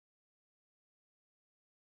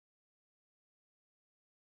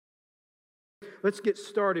let's get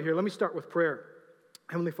started here. Let me start with prayer.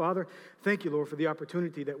 Heavenly Father, thank you, Lord, for the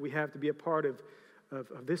opportunity that we have to be a part of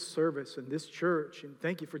this service and this church. And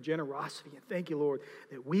thank you for generosity. And thank you, Lord,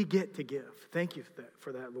 that we get to give. Thank you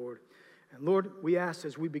for that, Lord. And Lord, we ask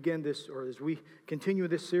as we begin this, or as we continue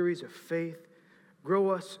this series of faith, grow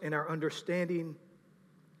us in our understanding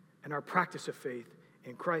and our practice of faith.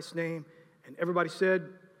 In Christ's name. And everybody said,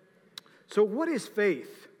 so what is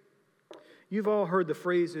faith? You've all heard the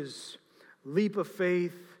phrases, leap of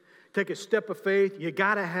faith, take a step of faith. You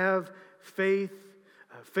got to have faith.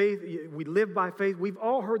 Faith, we live by faith. We've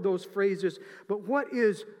all heard those phrases. But what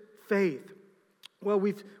is faith? Well,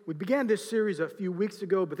 we began this series a few weeks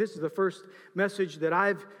ago, but this is the first message that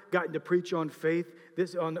I've gotten to preach on faith.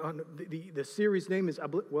 This on the series name is,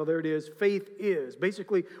 well, there it is, Faith Is.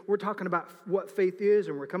 Basically, we're talking about what faith is,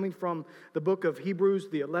 and we're coming from the book of Hebrews,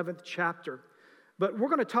 the 11th chapter. But we're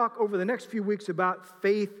going to talk over the next few weeks about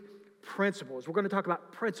faith principles. We're going to talk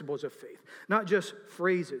about principles of faith, not just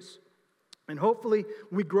phrases. And hopefully,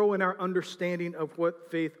 we grow in our understanding of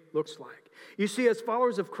what faith looks like. You see, as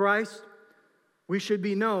followers of Christ, we should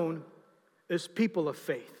be known as people of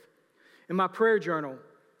faith. In my prayer journal,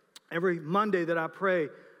 every Monday that I pray,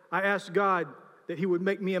 I ask God that He would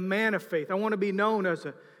make me a man of faith. I want to be known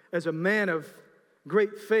as a man of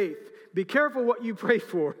great faith. Be careful what you pray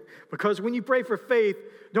for, because when you pray for faith,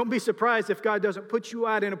 don't be surprised if God doesn't put you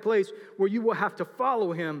out in a place where you will have to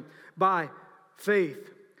follow Him by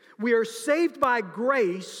faith. We are saved by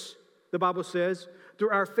grace, the Bible says,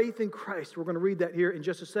 through our faith in Christ. We're going to read that here in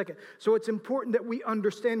just a second. So it's important that we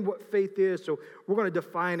understand what faith is. So we're going to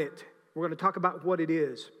define it. We're going to talk about what it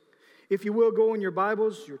is. If you will, go in your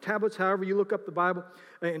Bibles, your tablets, however you look up the Bible,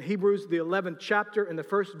 in Hebrews, the 11th chapter, in the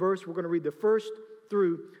first verse, we're going to read the first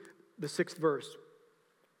through the 6th verse.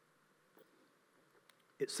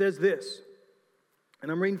 It says this,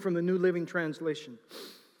 and I'm reading from the New Living Translation.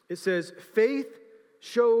 It says, faith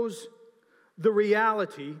shows the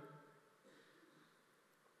reality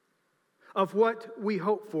of what we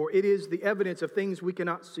hope for. It is the evidence of things we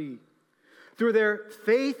cannot see. Through their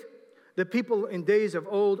faith, the people in days of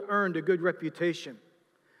old earned a good reputation.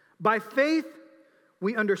 By faith,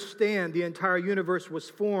 we understand the entire universe was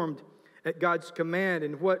formed at God's command,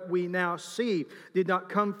 and what we now see did not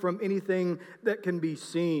come from anything that can be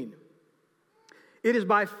seen. It is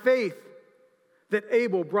by faith that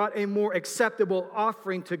Abel brought a more acceptable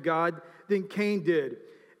offering to God than Cain did.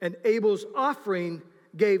 And Abel's offering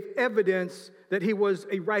gave evidence that he was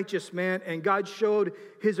a righteous man, and God showed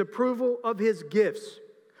His approval of his gifts.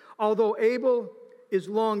 Although Abel is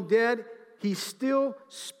long dead, he still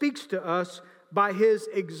speaks to us by his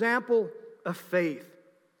example of faith.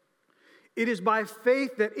 It is by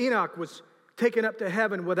faith that Enoch was taken up to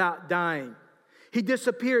heaven without dying. He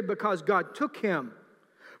disappeared because God took him.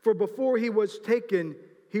 For before he was taken,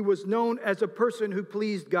 he was known as a person who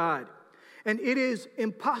pleased God. And it is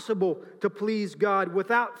impossible to please God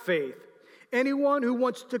without faith. Anyone who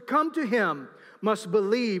wants to come to Him must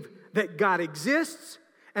believe that God exists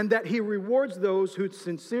and that He rewards those who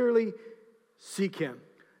sincerely seek Him.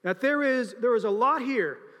 Now, there is a lot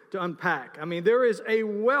here to unpack. I mean, there is a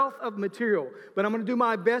wealth of material, but I'm going to do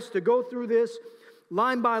my best to go through this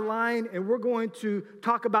line by line, and we're going to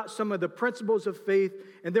talk about some of the principles of faith,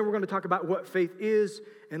 and then we're going to talk about what faith is,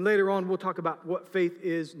 and later on we'll talk about what faith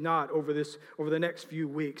is not over the next few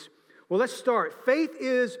weeks. Well, let's start. Faith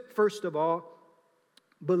is, first of all,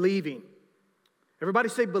 believing. Everybody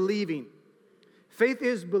say believing. Faith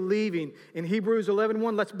is believing. In Hebrews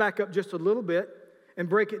 11:1, let's back up just a little bit and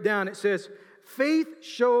break it down. It says, faith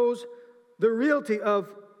shows the reality of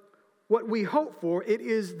what we hope for. It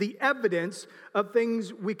is the evidence of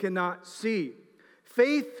things we cannot see.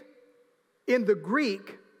 Faith in the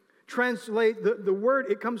Greek translate the word,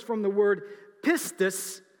 it comes from the word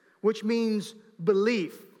pistis, which means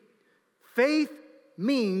belief. Faith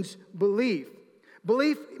means belief.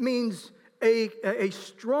 Belief means a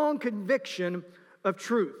strong conviction of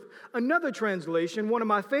truth. Another translation, one of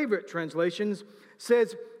my favorite translations,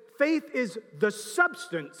 says faith is the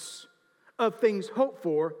substance of things hoped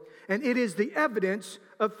for, and it is the evidence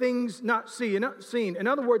of things not seen. In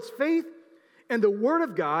other words, faith and the Word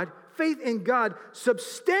of God, faith in God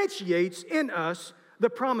substantiates in us the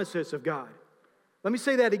promises of God. Let me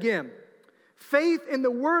say that again. Faith in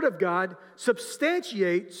the Word of God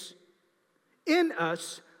substantiates in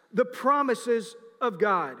us the promises of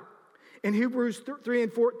God. In Hebrews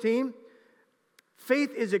 3:14,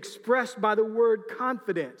 faith is expressed by the word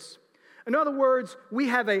confidence. In other words, we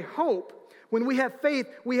have a hope. When we have faith,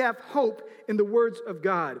 we have hope in the words of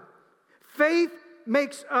God. Faith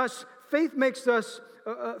makes us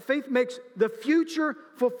faith makes the future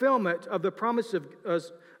fulfillment of the promise of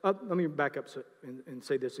us. Let me back up and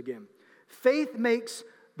say this again. Faith makes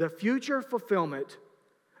the future fulfillment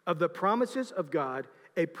of the promises of God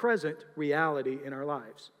a present reality in our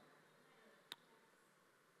lives.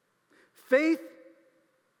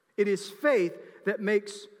 It is faith that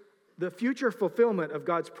makes the future fulfillment of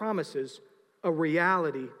God's promises a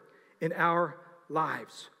reality in our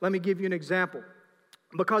lives. Let me give you an example.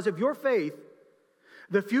 Because of your faith,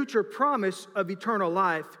 the future promise of eternal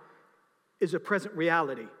life is a present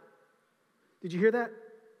reality. Did you hear that?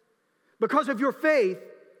 Because of your faith,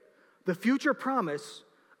 the future promise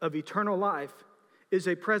of eternal life is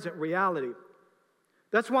a present reality.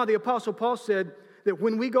 That's why the Apostle Paul said that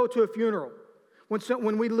when we go to a funeral,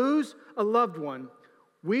 when we lose a loved one,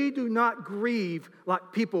 we do not grieve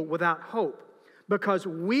like people without hope, because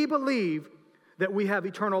we believe that we have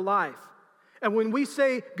eternal life. And when we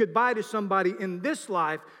say goodbye to somebody in this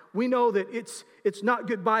life, we know that it's not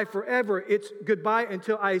goodbye forever. It's goodbye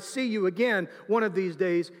until I see you again one of these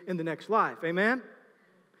days in the next life. Amen?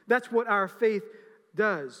 That's what our faith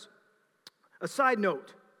does. A side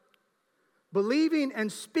note, believing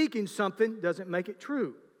and speaking something doesn't make it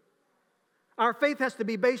true. Our faith has to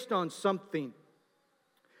be based on something.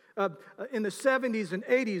 In the 70s and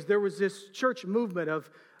 80s, there was this church movement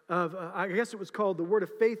of I guess it was called the Word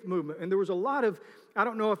of Faith movement. And there was a lot of, I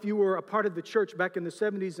don't know if you were a part of the church back in the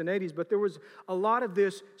 70s and 80s, but there was a lot of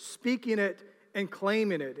this speaking it and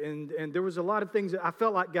claiming it. And there was a lot of things that I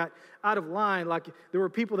felt like got out of line. Like there were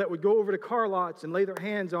people that would go over to car lots and lay their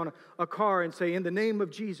hands on a car and say, in the name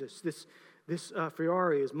of Jesus, this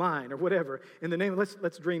Ferrari is mine, or whatever. In the name,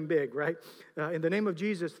 let's dream big, right? In the name of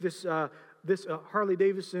Jesus, this Harley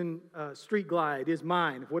Davidson Street Glide is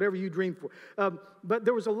mine, whatever you dream for. But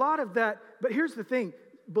there was a lot of that. But here's the thing.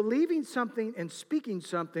 Believing something and speaking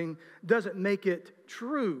something doesn't make it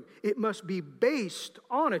true. It must be based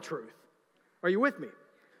on a truth. Are you with me?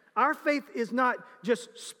 Our faith is not just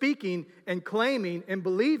speaking and claiming and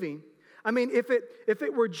believing. I mean, if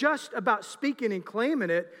it were just about speaking and claiming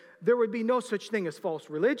it, there would be no such thing as false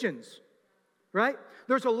religions, right?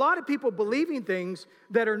 There's a lot of people believing things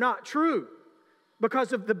that are not true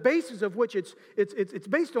because of the basis of which it's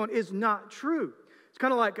based on is not true. It's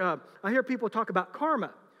kind of like I hear people talk about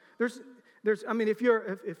karma. If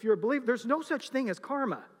you're a believer, there's no such thing as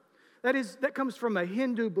karma. That comes from a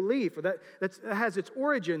Hindu belief, or that has its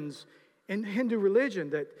origins in Hindu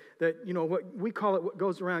religion. That what we call it, what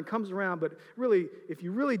goes around comes around. But really, if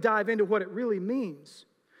you really dive into what it really means,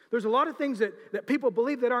 there's a lot of things that people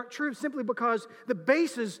believe that aren't true simply because the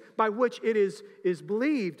basis by which it is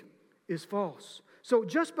believed is false. So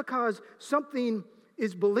just because something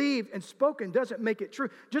is believed and spoken doesn't make it true.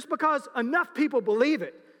 Just because enough people believe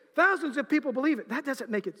it, thousands of people believe it, that doesn't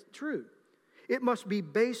make it true. It must be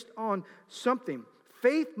based on something.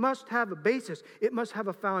 Faith must have a basis. It must have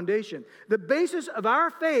a foundation. The basis of our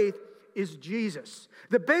faith is Jesus.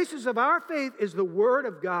 The basis of our faith is the Word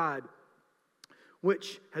of God,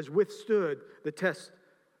 which has withstood the test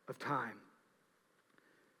of time.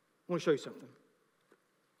 I want to show you something.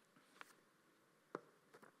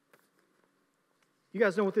 You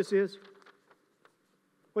guys know what this is?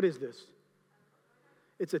 What is this?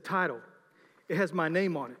 It's a title. It has my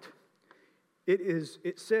name on it.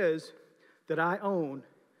 It says that I own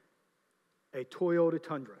a Toyota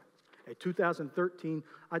Tundra, a 2013.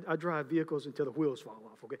 I drive vehicles until the wheels fall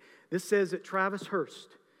off, okay? This says that Travis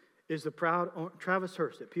Hurst is the proud owner. Travis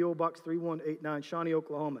Hurst at P.O. Box 3189, Shawnee,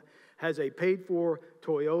 Oklahoma, has a paid-for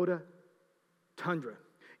Toyota Tundra.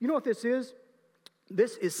 You know what this is?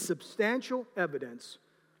 This is substantial evidence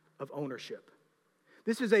of ownership.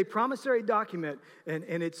 This is a promissory document,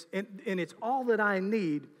 and it's all that I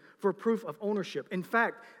need for proof of ownership. In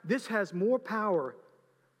fact, this has more power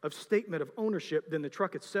of statement of ownership than the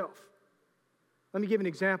truck itself. Let me give an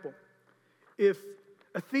example. If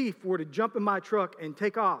a thief were to jump in my truck and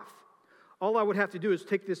take off, all I would have to do is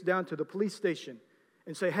take this down to the police station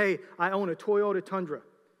and say, hey, I own a Toyota Tundra.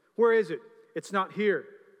 Where is it? It's not here.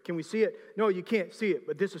 Can we see it? No, you can't see it,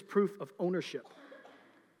 but this is proof of ownership.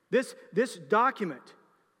 This document,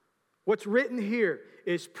 what's written here,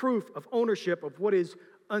 is proof of ownership of what is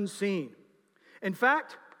unseen. In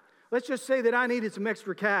fact, let's just say that I needed some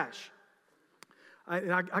extra cash.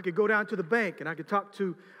 I could go down to the bank and I could talk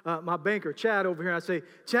to my banker, Chad, over here. And I say,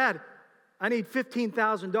 Chad, I need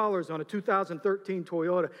 $15,000 on a 2013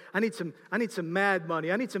 Toyota. I need some mad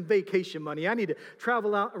money. I need some vacation money. I need to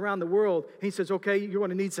travel out around the world. And he says, okay, you're going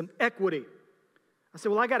to need some equity. I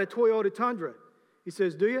said, well, I got a Toyota Tundra. He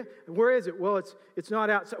says, do you? And where is it? Well, it's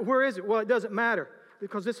not outside. Where is it? Well, it doesn't matter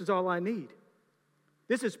because this is all I need.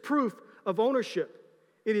 This is proof of ownership.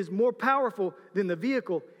 It is more powerful than the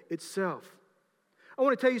vehicle itself. I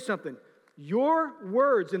want to tell you something. Your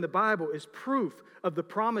words in the Bible is proof of the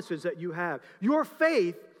promises that you have. Your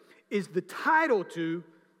faith is the title to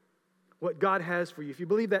what God has for you. If you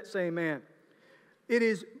believe that, say amen.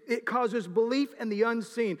 It causes belief in the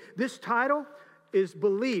unseen. This title is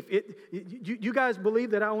belief. You guys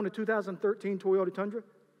believe that I own a 2013 Toyota Tundra?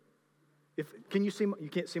 Can you see? You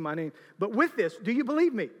can't see my name. But with this, do you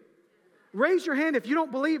believe me? Raise your hand if you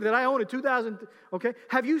don't believe that I own a 2000. Okay,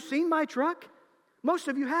 have you seen my truck? Most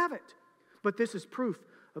of you haven't. But this is proof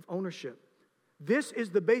of ownership. This is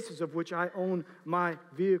the basis of which I own my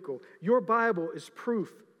vehicle. Your Bible is proof.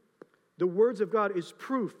 The words of God is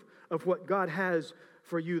proof of what God has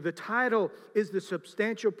for you. The title is the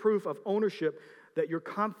substantial proof of ownership that your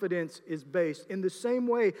confidence is based. In the same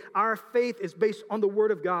way, our faith is based on the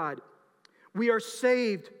Word of God. We are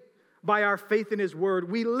saved by our faith in His Word.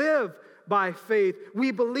 We live by faith.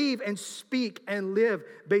 We believe and speak and live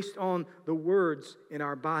based on the words in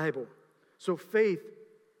our Bible. So faith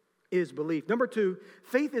is belief. Number two,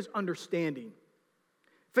 faith is understanding.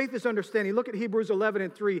 Faith is understanding. Look at Hebrews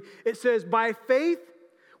 11:3. It says, by faith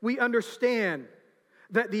we understand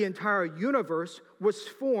that the entire universe was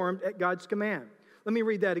formed at God's command. Let me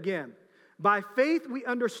read that again. By faith we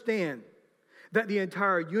understand that the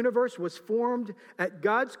entire universe was formed at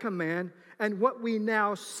God's command, and what we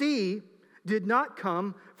now see did not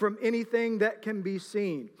come from anything that can be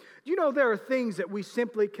seen. You know, there are things that we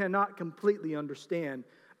simply cannot completely understand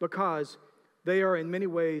because they are in many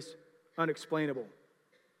ways unexplainable.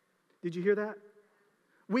 Did you hear that?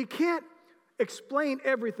 We can't explain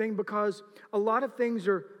everything because a lot of things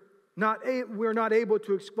we're not able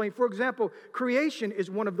to explain. For example, creation is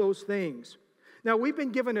one of those things. Now, we've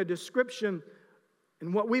been given a description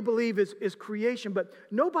in what we believe is creation, but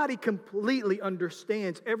nobody completely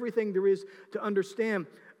understands everything there is to understand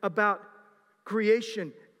about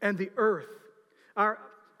creation and the earth.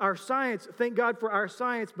 Our science, thank God for our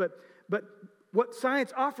science, but what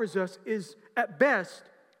science offers us is, at best,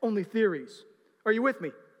 only theories. Are you with me?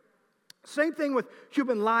 Same thing with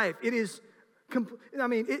human life.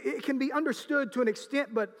 It can be understood to an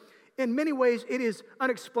extent, but in many ways it is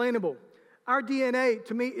unexplainable. Our DNA,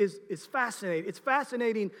 to me, is fascinating. It's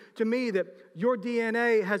fascinating to me that your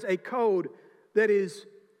DNA has a code that is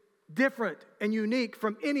different and unique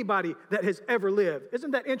from anybody that has ever lived. Isn't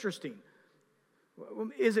that interesting?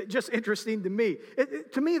 Is it just interesting to me?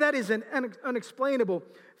 To me, that is an unexplainable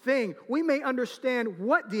thing. We may understand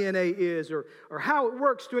what DNA is or how it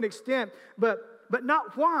works to an extent, but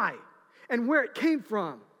not why and where it came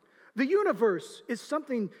from. The universe is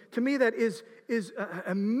something to me that is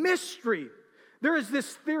a mystery. There is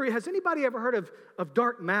this theory. Has anybody ever heard of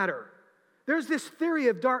dark matter? There's this theory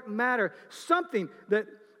of dark matter, something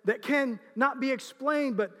that can not be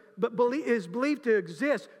explained but is believed to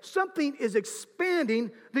exist. Something is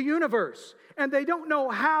expanding the universe, and they don't know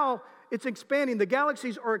how it's expanding. The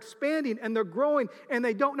galaxies are expanding, and they're growing, and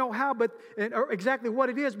they don't know how, or exactly what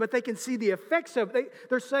it is, but they can see the effects of it.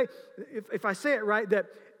 They're saying, if I say it right, that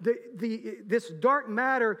this dark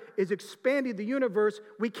matter is expanding the universe.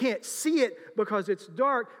 We can't see it because it's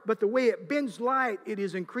dark, but the way it bends light, it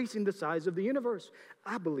is increasing the size of the universe.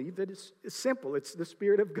 I believe that it's simple. It's the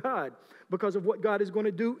Spirit of God because of what God is going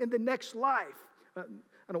to do in the next life.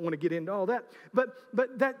 I don't want to get into all that, but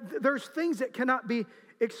that there's things that cannot be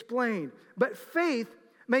explained. But faith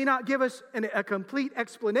may not give us a complete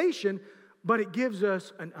explanation, but it gives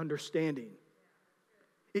us an understanding.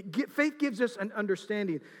 Faith gives us an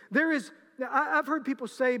understanding. I've heard people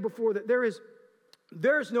say before that there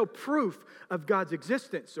is no proof of God's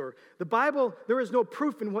existence, or the Bible, there is no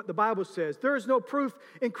proof in what the Bible says. There is no proof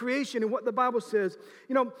in creation in what the Bible says.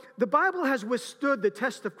 You know, the Bible has withstood the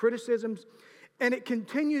test of criticisms, and it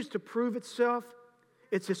continues to prove itself,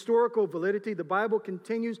 its historical validity. The Bible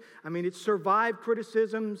continues. It's survived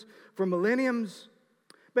criticisms for millenniums.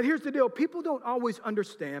 But here's the deal. People don't always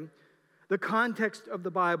understand the context of the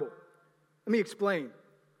Bible. Let me explain.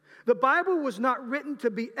 The Bible was not written to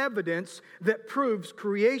be evidence that proves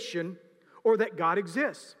creation or that God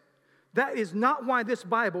exists. That is not why this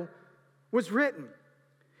Bible was written.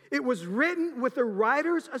 It was written with the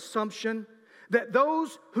writer's assumption that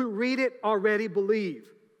those who read it already believe.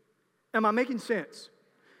 Am I making sense?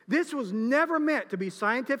 This was never meant to be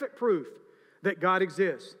scientific proof that God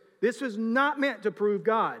exists. This was not meant to prove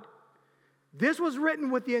God. This was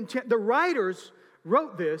written with the intent. The writers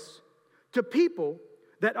wrote this to people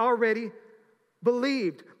that already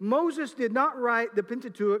believed. Moses did not write the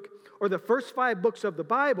Pentateuch or the first 5 books of the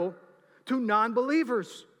Bible to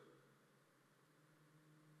non-believers.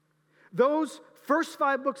 Those first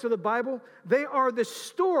 5 books of the Bible, they are the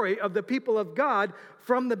story of the people of God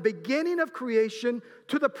from the beginning of creation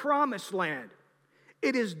to the promised land.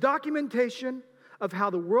 It is documentation of how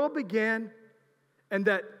the world began and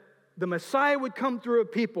that the Messiah would come through a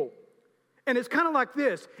people. And it's kind of like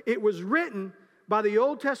this. It was written by the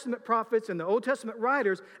Old Testament prophets and the Old Testament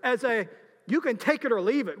writers as you can take it or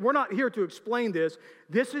leave it. We're not here to explain this.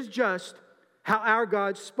 This is just how our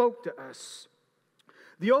God spoke to us.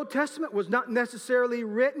 The Old Testament was not necessarily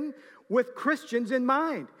written with Christians in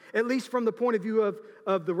mind, at least from the point of view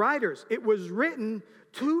of the writers. It was written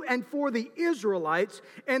to and for the Israelites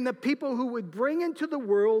and the people who would bring into the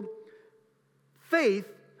world faith,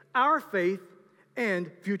 our faith,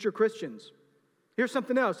 and future Christians. Here's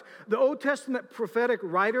something else. The Old Testament prophetic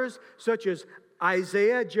writers such as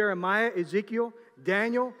Isaiah, Jeremiah, Ezekiel,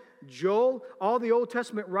 Daniel, Joel, all the Old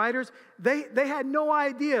Testament writers, they had no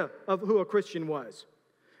idea of who a Christian was.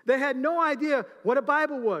 They had no idea what a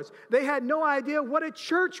Bible was. They had no idea what a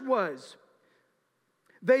church was.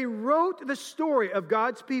 They wrote the story of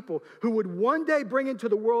God's people who would one day bring into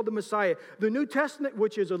the world the Messiah. The New Testament,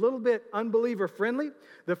 which is a little bit unbeliever-friendly,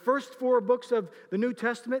 the first 4 books of the New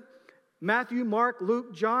Testament, Matthew, Mark,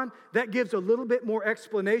 Luke, John, that gives a little bit more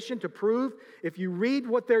explanation to prove. If you read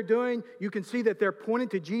what they're doing, you can see that they're pointing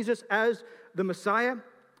to Jesus as the Messiah.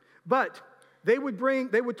 But they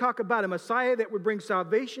would talk about a Messiah that would bring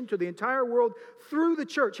salvation to the entire world through the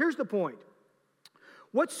church. Here's the point.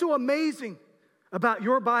 What's so amazing about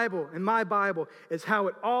your Bible and my Bible is how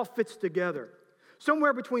it all fits together.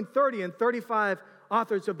 Somewhere between 30 and 35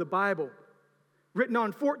 authors of the Bible, written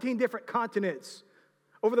on 14 different continents,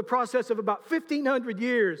 over the process of about 1,500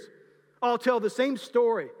 years, all tell the same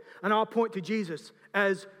story and all point to Jesus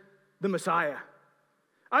as the Messiah.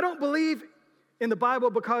 I don't believe in the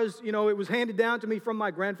Bible because, it was handed down to me from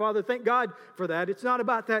my grandfather. Thank God for that. It's not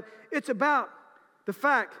about that. It's about the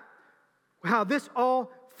fact how this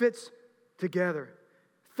all fits together.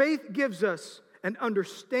 Faith gives us an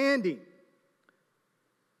understanding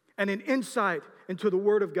and an insight into the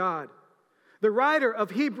Word of God. The writer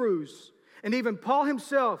of Hebrews, and even Paul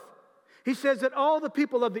himself, he says that all the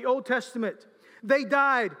people of the Old Testament, they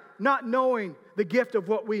died not knowing the gift of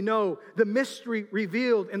what we know, the mystery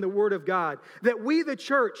revealed in the Word of God. That we, the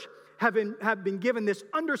church, have been given this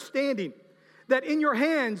understanding that in your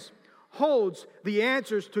hands holds the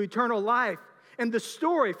answers to eternal life. And the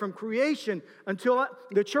story from creation until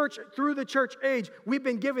the church, through the church age, we've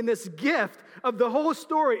been given this gift of the whole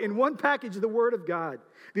story in one package, the Word of God.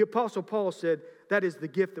 The Apostle Paul said that is the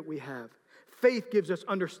gift that we have. Faith gives us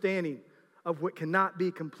understanding of what cannot be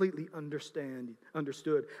completely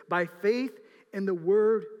understood. By faith in the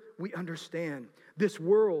Word, we understand. This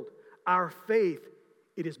world, our faith,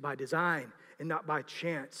 it is by design and not by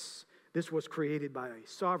chance. This was created by a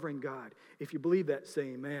sovereign God. If you believe that,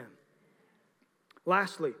 say amen.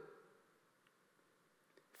 Lastly,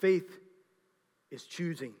 faith is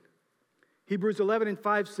choosing. Hebrews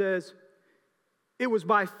 11:5 says, it was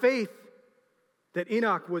by faith that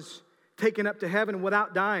Enoch was taken up to heaven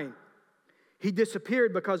without dying. He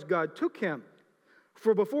disappeared because God took him.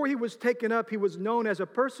 For before he was taken up, he was known as a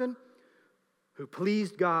person who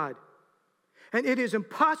pleased God. And it is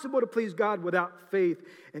impossible to please God without faith.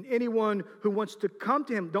 And anyone who wants to come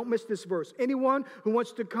to him, don't miss this verse, anyone who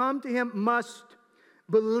wants to come to him must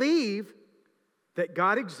believe that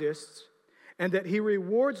God exists and that he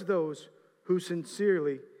rewards those who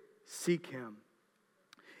sincerely seek him.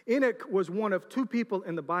 Enoch was one of 2 people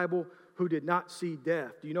in the Bible who did not see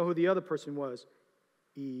death. Do you know who the other person was?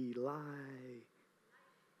 Elijah.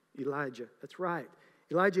 That's right.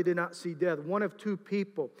 Elijah did not see death. One of 2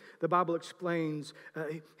 people. The Bible explains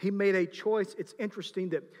he made a choice. It's interesting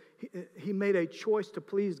that he made a choice to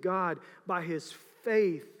please God by his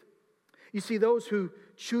faith. You see, those who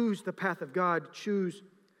choose the path of God choose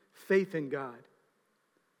faith in God.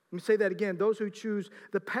 Let me say that again. Those who choose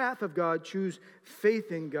the path of God choose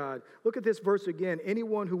faith in God. Look at this verse again.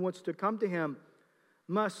 Anyone who wants to come to him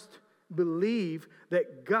must believe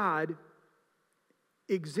that God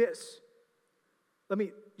exists. Let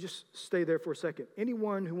me just stay there for a second.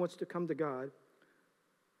 Anyone who wants to come to God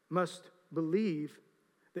must believe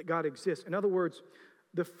that God exists. In other words,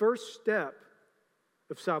 the first step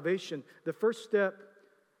of salvation, the first step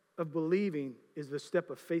of believing is the step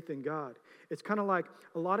of faith in God. It's kind of like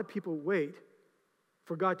a lot of people wait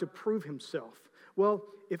for God to prove himself. Well,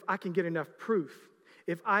 if I can get enough proof,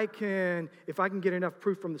 if I can get enough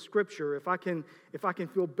proof from the scripture, if I can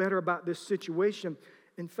feel better about this situation,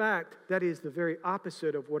 in fact, that is the very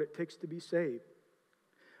opposite of what it takes to be saved.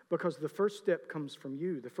 Because the first step comes from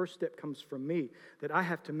you. The first step comes from me, that I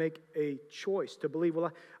have to make a choice to believe.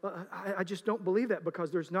 Well, I just don't believe that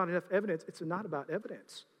because there's not enough evidence. It's not about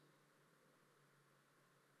evidence.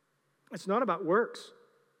 It's not about works.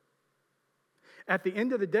 At the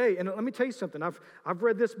end of the day, and let me tell you something. I've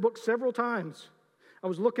read this book several times. I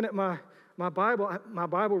was looking at my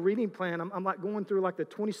Bible reading plan. I'm like going through like the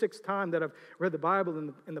 26th time that I've read the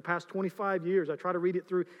Bible in the past 25 years. I try to read it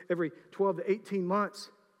through every 12 to 18 months.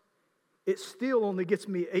 It still only gets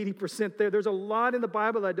me 80% there. There's a lot in the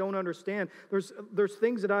Bible I don't understand. There's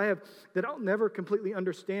things that I'll never completely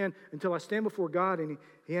understand until I stand before God and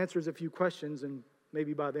He answers a few questions, and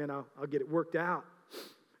maybe by then I'll get it worked out.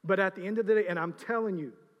 But at the end of the day, and I'm telling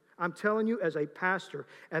you as a pastor,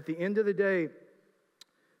 at the end of the day,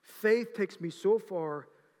 faith takes me so far,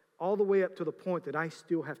 all the way up to the point that I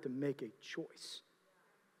still have to make a choice.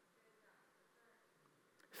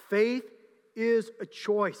 Faith is a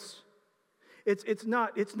choice. It's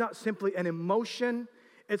not simply an emotion.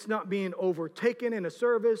 It's not being overtaken in a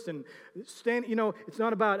service and it's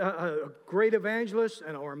not about a great evangelist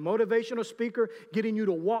or a motivational speaker getting you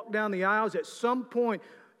to walk down the aisles. At some point,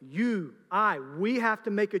 we have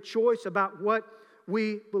to make a choice about what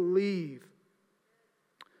we believe.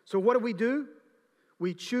 So what do?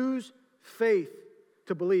 We choose faith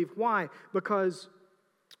to believe. Why? Because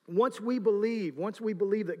once we believe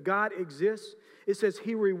that God exists, it says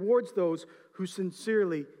He rewards those who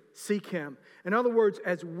sincerely seek Him. In other words,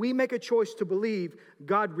 as we make a choice to believe,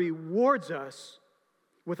 God rewards us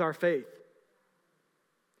with our faith.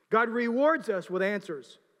 God rewards us with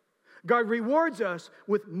answers. God rewards us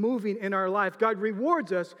with moving in our life. God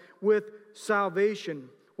rewards us with salvation.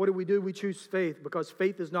 What do? We choose faith because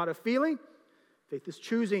faith is not a feeling. Faith is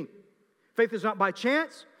choosing. Faith is not by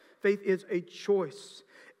chance. Faith is a choice.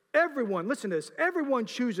 Everyone, listen to this, everyone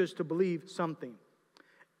chooses to believe something.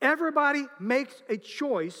 Everybody makes a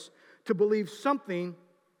choice to believe something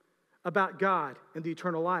about God and the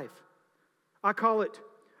eternal life. I call it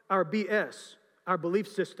our BS, our belief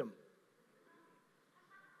system.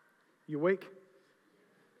 You awake?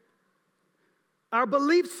 Our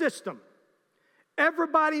belief system.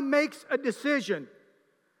 Everybody makes a decision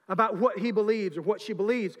about what he believes or what she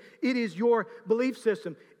believes. It is your belief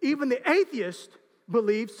system. Even the atheist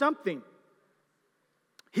believes something.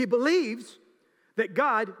 He believes that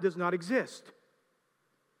God does not exist.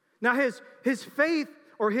 Now his faith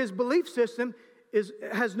or his belief system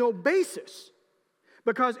has no basis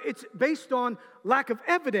because it's based on lack of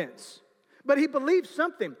evidence. But he believes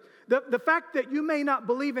something. The fact that you may not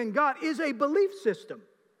believe in God is a belief system.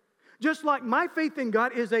 Just like my faith in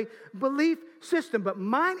God is a belief system, but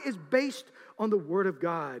mine is based on the Word of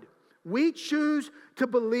God. We choose to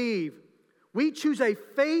believe. We choose a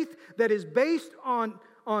faith that is based on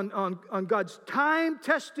God's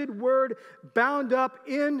time-tested Word bound up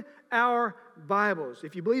in our Bibles.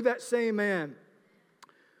 If you believe that, say amen.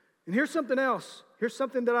 And here's something else. Here's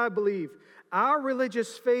something that I believe. Our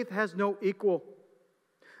religious faith has no equal.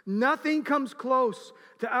 Nothing comes close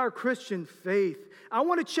to our Christian faith. I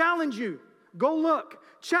want to challenge you. Go look.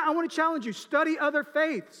 I want to challenge you. Study other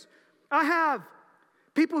faiths. I have.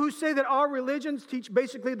 People who say that all religions teach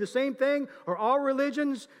basically the same thing or all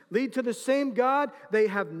religions lead to the same God, they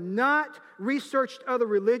have not researched other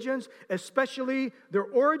religions, especially their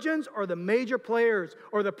origins or the major players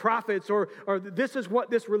or the prophets or this is what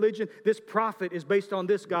this religion, this prophet is based on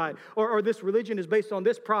this guy or this religion is based on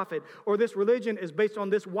this prophet or this religion is based on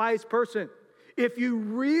this wise person. If you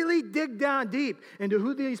really dig down deep into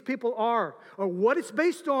who these people are or what it's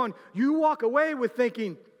based on, you walk away with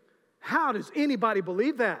thinking, how does anybody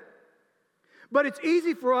believe that? But it's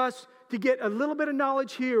easy for us to get a little bit of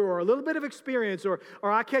knowledge here or a little bit of experience or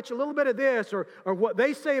I catch a little bit of this or what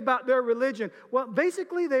they say about their religion. Well,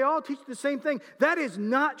 basically, they all teach the same thing. That is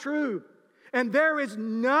not true. And there is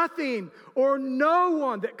nothing or no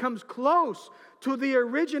one that comes close to the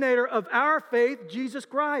originator of our faith, Jesus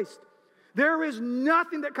Christ. There is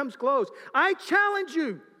nothing that comes close. I challenge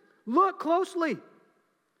you, look closely.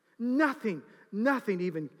 Nothing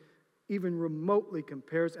even remotely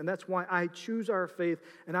compares, and that's why I choose our faith,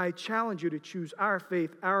 and I challenge you to choose our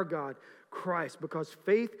faith, our God, Christ, because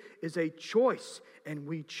faith is a choice, and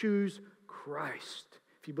we choose Christ.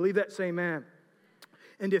 If you believe that, say amen.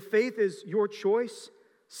 And if faith is your choice,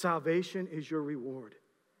 salvation is your reward.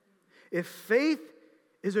 If faith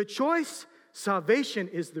is a choice, salvation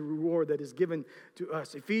is the reward that is given to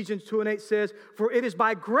us. Ephesians 2:8 says, "For it is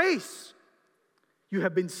by grace you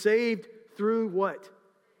have been saved through" what?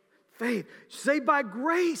 Faith. Saved by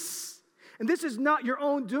grace. And this is not your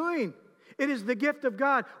own doing. It is the gift of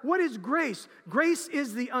God. What is grace? Grace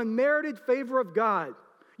is the unmerited favor of God.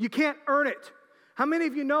 You can't earn it. How many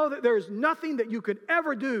of you know that there is nothing that you could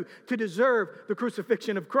ever do to deserve the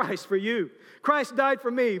crucifixion of Christ for you? Christ died for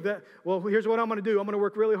me. Well, here's what I'm going to do. I'm going to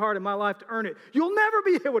work really hard in my life to earn it. You'll never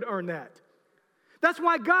be able to earn that. That's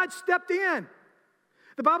why God stepped in.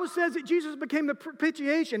 The Bible says that Jesus became the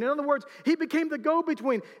propitiation. In other words, he became the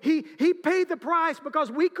go-between. He paid the price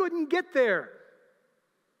because we couldn't get there.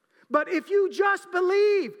 But if you just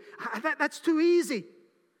believe, that's too easy.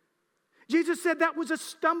 Jesus said that was a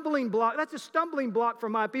stumbling block. That's a stumbling block for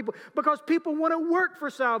my people because people want to work for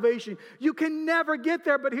salvation. You can never get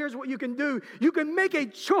there, but here's what you can do. You can make a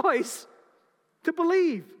choice to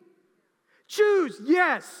believe. Choose,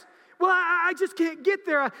 yes. Well, I just can't get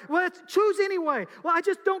there. Well, choose anyway. Well, I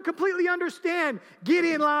just don't completely understand. Get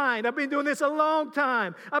in line. I've been doing this a long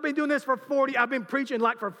time. I've been doing this I've been preaching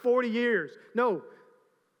like for 40 years. No.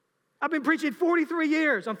 I've been preaching 43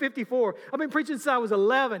 years. I'm 54. I've been preaching since I was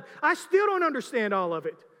 11. I still don't understand all of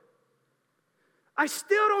it. I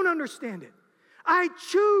still don't understand it. I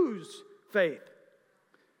choose faith.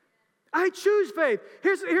 I choose faith.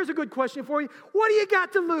 Here's a good question for you. What do you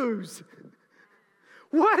got to lose?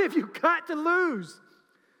 What have you got to lose?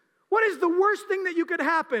 What is the worst thing that you could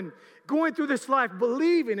happen going through this life,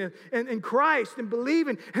 believing in Christ and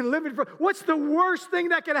believing and living for? What's the worst thing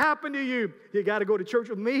that could happen to you? You got to go to church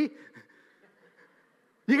with me?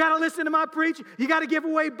 You got to listen to my preaching? You got to give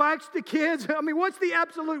away bikes to kids? I mean, what's the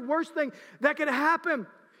absolute worst thing that could happen?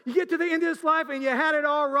 You get to the end of this life and you had it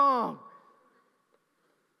all wrong.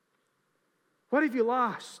 What have you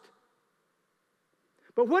lost?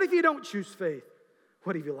 But what if you don't choose faith?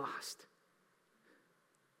 What have you lost?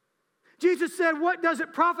 Jesus said, what does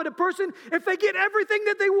it profit a person if they get everything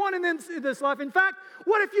that they want in this life? In fact,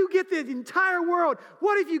 what if you get the entire world?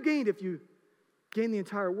 What have you gained if you gain the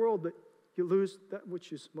entire world, but you lose that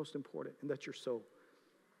which is most important, and that's your soul?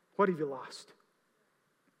 What have you lost?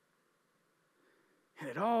 And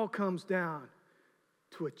it all comes down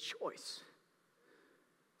to a choice.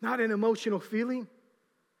 Not an emotional feeling,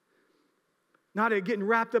 not a getting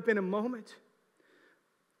wrapped up in a moment,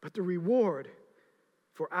 but the reward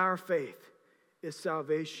for our faith is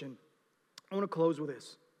salvation. I want to close with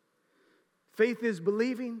this. Faith is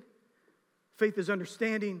believing, faith is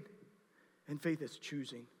understanding, and faith is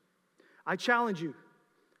choosing. I challenge you,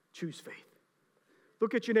 choose faith.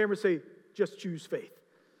 Look at your neighbor and say, just choose faith.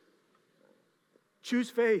 Choose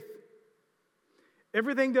faith.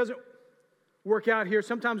 Everything doesn't work out here.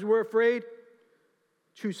 Sometimes we're afraid.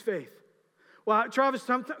 Choose faith. Well, Travis,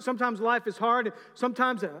 sometimes life is hard.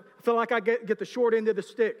 Sometimes I feel like I get the short end of the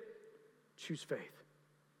stick. Choose faith.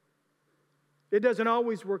 It doesn't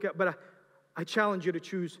always work out, but I challenge you to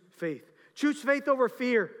choose faith. Choose faith over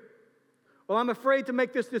fear. Well, I'm afraid to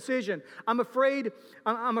make this decision. I'm afraid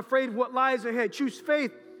what lies ahead. Choose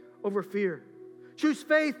faith over fear. Choose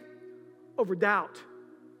faith over doubt.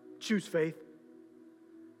 Choose faith.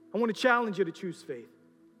 I want to challenge you to choose faith.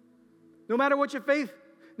 No matter what your faith,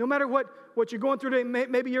 no matter what you're going through today,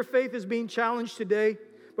 maybe your faith is being challenged today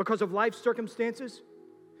because of life circumstances.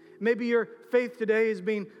 Maybe your faith today is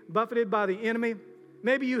being buffeted by the enemy.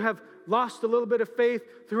 Maybe you have lost a little bit of faith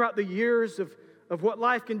throughout the years of what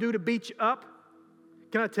life can do to beat you up.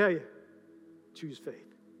 Can I tell you? Choose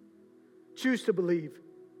faith. Choose to believe.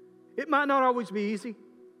 It might not always be easy.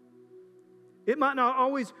 It might not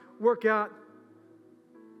always work out.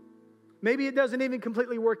 Maybe it doesn't even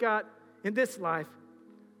completely work out in this life.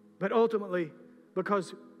 But ultimately,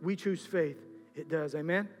 because we choose faith, it does.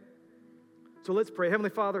 Amen? So let's pray.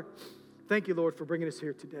 Heavenly Father, thank you, Lord, for bringing us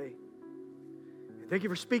here today. And thank you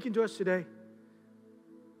for speaking to us today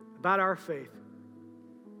about our faith.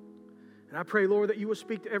 And I pray, Lord, that you will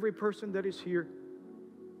speak to every person that is here.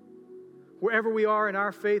 Wherever we are in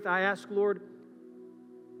our faith, I ask, Lord,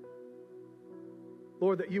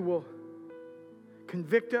 that you will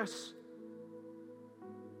convict us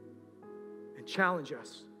and challenge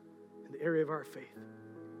us in the area of our faith.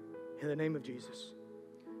 In the name of Jesus.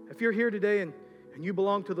 If you're here today and you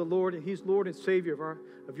belong to the Lord and He's Lord and Savior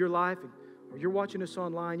of your life, or you're watching us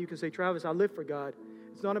online, you can say, Travis, I live for God.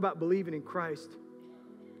 It's not about believing in Christ.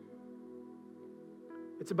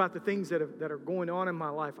 It's about the things that are going on in my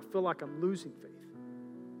life. I feel like I'm losing faith.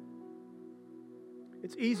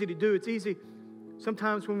 It's easy to do. It's easy.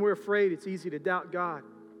 Sometimes when we're afraid, it's easy to doubt God.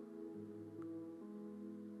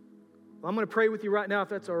 Well, I'm going to pray with you right now, if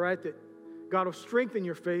that's all right, that God will strengthen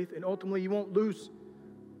your faith and ultimately you won't lose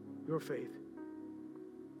your faith.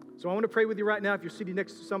 So I want to pray with you right now. If you're sitting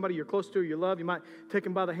next to somebody you're close to or you love, you might take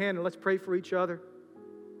them by the hand and let's pray for each other.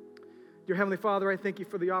 Dear Heavenly Father, I thank you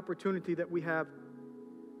for the opportunity that we have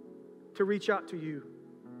to reach out to you.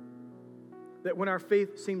 That when our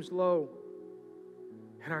faith seems low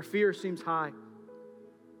and our fear seems high.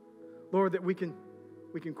 Lord, that we can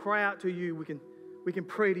cry out to you, we can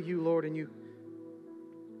pray to you, Lord, and you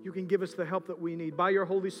can give us the help that we need. By your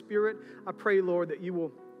Holy Spirit, I pray, Lord, that you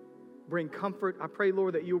will bring comfort. I pray,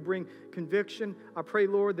 Lord, that you will bring conviction. I pray,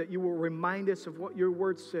 Lord, that you will remind us of what your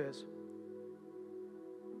word says.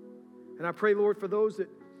 And I pray, Lord, for those that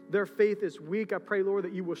their faith is weak, I pray, Lord,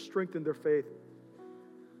 that you will strengthen their faith.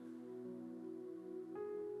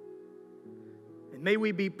 And may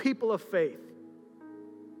we be people of faith.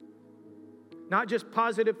 Not just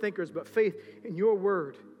positive thinkers, but faith in your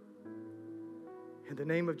word. In the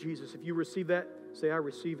name of Jesus. If you receive that, say, I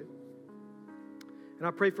receive it. And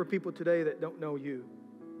I pray for people today that don't know you.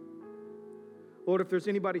 Lord, if there's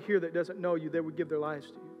anybody here that doesn't know you, they would give their lives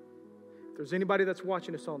to you. If there's anybody that's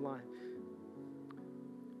watching us online,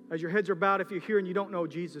 as your heads are bowed, if you're here and you don't know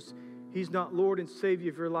Jesus, He's not Lord and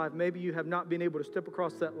Savior of your life. Maybe you have not been able to step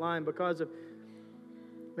across that line because of,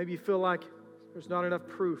 maybe you feel like there's not enough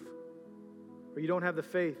proof, or you don't have the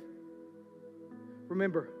faith.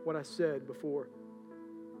 Remember what I said before.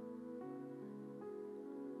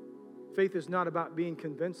 Faith is not about being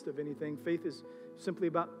convinced of anything. Faith is simply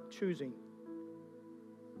about choosing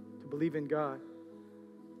to believe in God.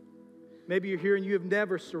 Maybe you're here and you have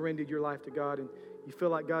never surrendered your life to God and you feel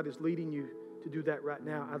like God is leading you to do that right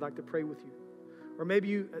now. I'd like to pray with you. Or maybe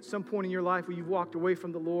you, at some point in your life where you've walked away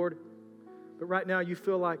from the Lord, but right now you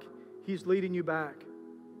feel like He's leading you back.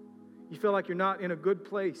 You feel like you're not in a good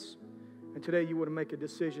place. And today you want to make a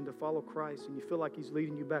decision to follow Christ and you feel like He's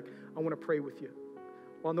leading you back. I want to pray with you.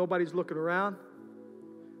 While nobody's looking around,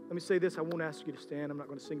 let me say this. I won't ask you to stand. I'm not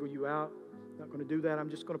going to single you out. I'm not going to do that.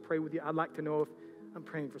 I'm just going to pray with you. I'd like to know if I'm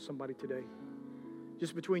praying for somebody today.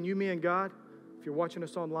 Just between you, me, and God, if you're watching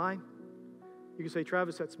us online, you can say,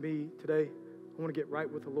 Travis, that's me today. I want to get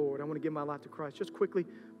right with the Lord. I want to give my life to Christ. Just quickly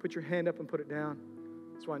put your hand up and put it down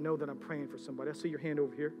so I know that I'm praying for somebody. I see your hand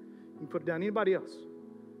over here. You can put it down. Anybody else?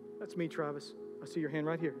 That's me, Travis. I see your hand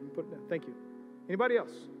right here. You can put it down. Thank you. Anybody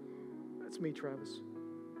else? That's me, Travis.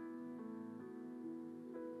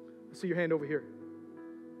 I see your hand over here.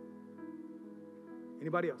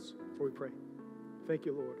 Anybody else before we pray? Thank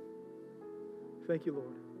you, Lord. Thank you,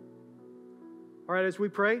 Lord. All right, as we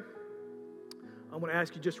pray, I'm going to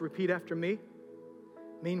ask you just repeat after me.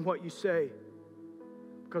 Mean what you say,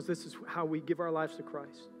 because this is how we give our lives to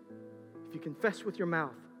Christ. If you confess with your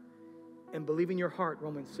mouth and believe in your heart,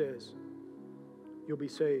 Romans says, you'll be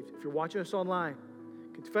saved. If you're watching us online,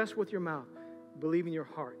 confess with your mouth, believe in your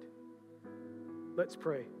heart. Let's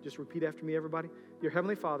pray. Just repeat after me, everybody. Dear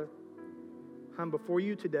Heavenly Father, I'm before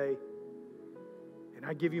you today, and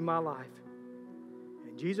I give you my life.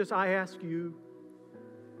 And Jesus, I ask you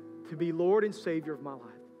to be Lord and Savior of my life.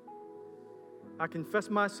 I confess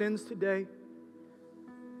my sins today,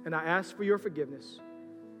 and I ask for your forgiveness.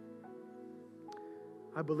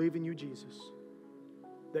 I believe in you, Jesus,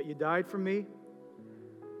 that you died for me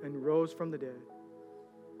and rose from the dead.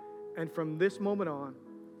 And from this moment on,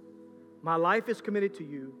 my life is committed to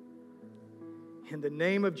you in the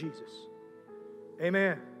name of Jesus.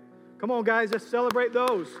 Amen. Come on, guys, let's celebrate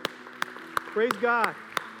those. Praise God.